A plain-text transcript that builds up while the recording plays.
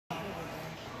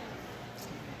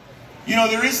You know,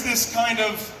 there's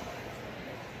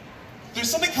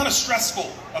something kind of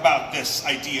stressful about this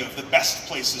idea of the best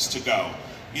places to go.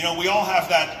 You know, we all have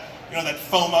that, that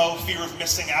FOMO, fear of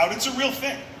missing out. It's a real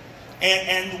thing.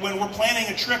 And when we're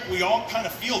planning a trip, we all kind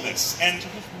of feel this. And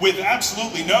with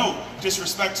absolutely no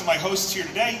disrespect to my hosts here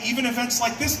today, even events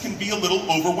like this can be a little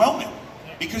overwhelming.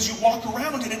 Because you walk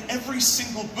around and in every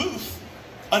single booth,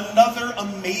 another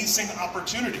amazing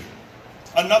opportunity.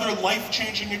 Another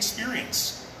life-changing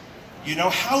experience. You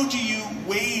know, how do you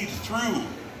wade through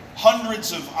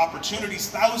hundreds of opportunities,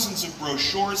 thousands of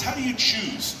brochures? How do you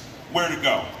choose where to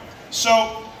go?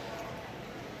 So,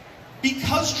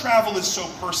 because travel is so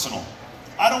personal,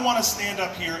 I don't want to stand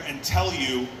up here and tell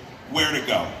you where to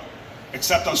go,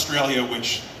 except Australia,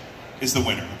 which is the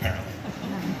winner, apparently.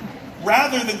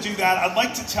 Rather than do that, I'd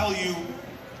like to tell you,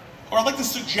 or I'd like to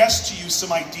suggest to you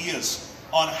some ideas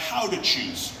on how to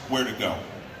choose where to go,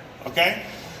 okay?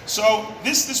 So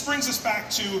this brings us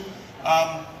back to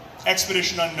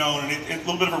Expedition Unknown, and a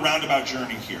little bit of a roundabout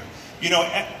journey here. You know,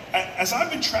 as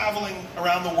I've been traveling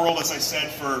around the world, as I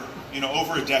said, for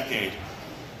over a decade,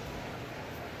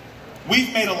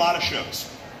 we've made a lot of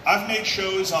shows. I've made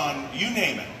shows on, you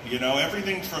name it,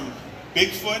 everything from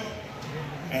Bigfoot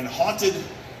and haunted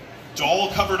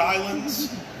doll-covered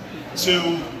islands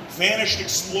to vanished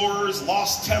explorers,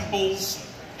 lost temples,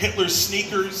 Hitler's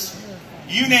sneakers,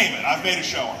 you name it, I've made a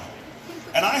show on it.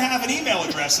 And I have an email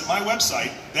address at my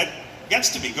website that gets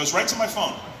to me, goes right to my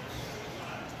phone.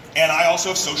 And I also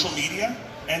have social media.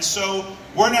 And so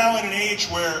we're now in an age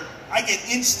where I get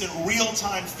instant,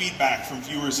 real-time feedback from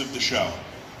viewers of the show,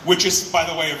 which is, by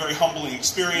the way, a very humbling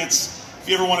experience. If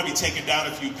you ever want to be taken down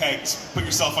a few pegs, put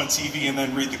yourself on TV and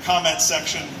then read the comments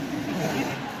section.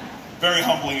 Very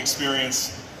humbling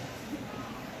experience.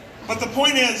 But the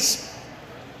point is,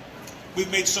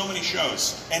 we've made so many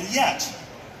shows, and yet,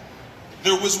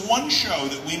 there was one show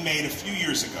that we made a few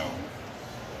years ago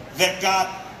that got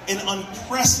an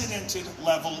unprecedented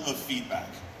level of feedback.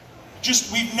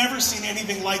 Just, we've never seen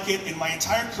anything like it in my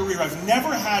entire career. I've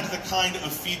never had the kind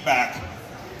of feedback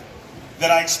that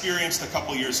I experienced a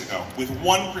couple years ago with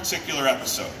one particular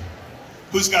episode.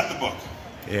 Who's got the book?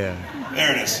 Yeah.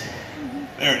 There it is.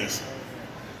 There it is.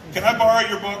 Can I borrow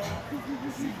your book?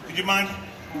 Would you mind?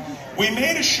 We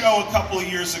made a show a couple of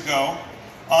years ago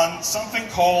on something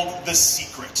called The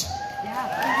Secret.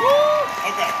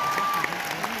 Okay.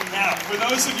 Now, for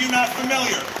those of you not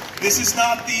familiar, this is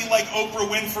not the Oprah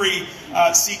Winfrey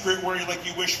secret where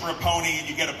you wish for a pony and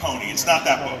you get a pony. It's not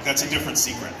that book. That's a different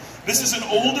secret. This is an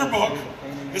older book.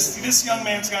 This young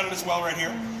man's got it as well right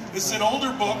here. This is an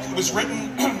older book. It was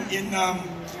written in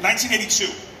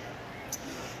 1982.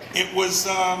 It was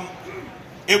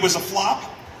a flop.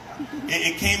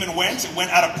 It came and went. It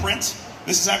went out of print.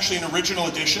 This is actually an original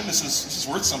edition. This is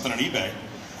worth something on eBay.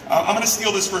 I'm going to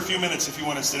steal this for a few minutes if you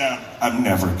want to sit down. I'm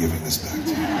never giving this back to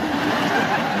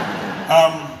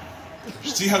you.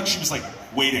 See how she was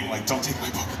waiting, don't take my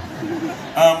book.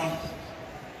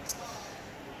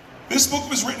 This book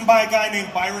was written by a guy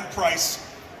named Byron Price,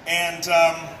 and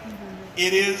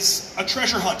it is a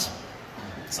treasure hunt.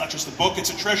 It's not just a book,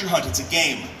 it's a treasure hunt, it's a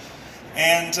game.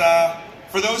 And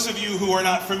for those of you who are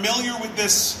not familiar with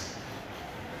this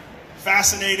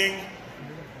fascinating,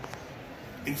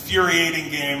 infuriating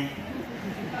game,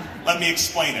 let me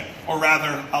explain it. Or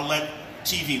rather, I'll let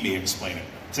TV me explain it.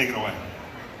 Take it away.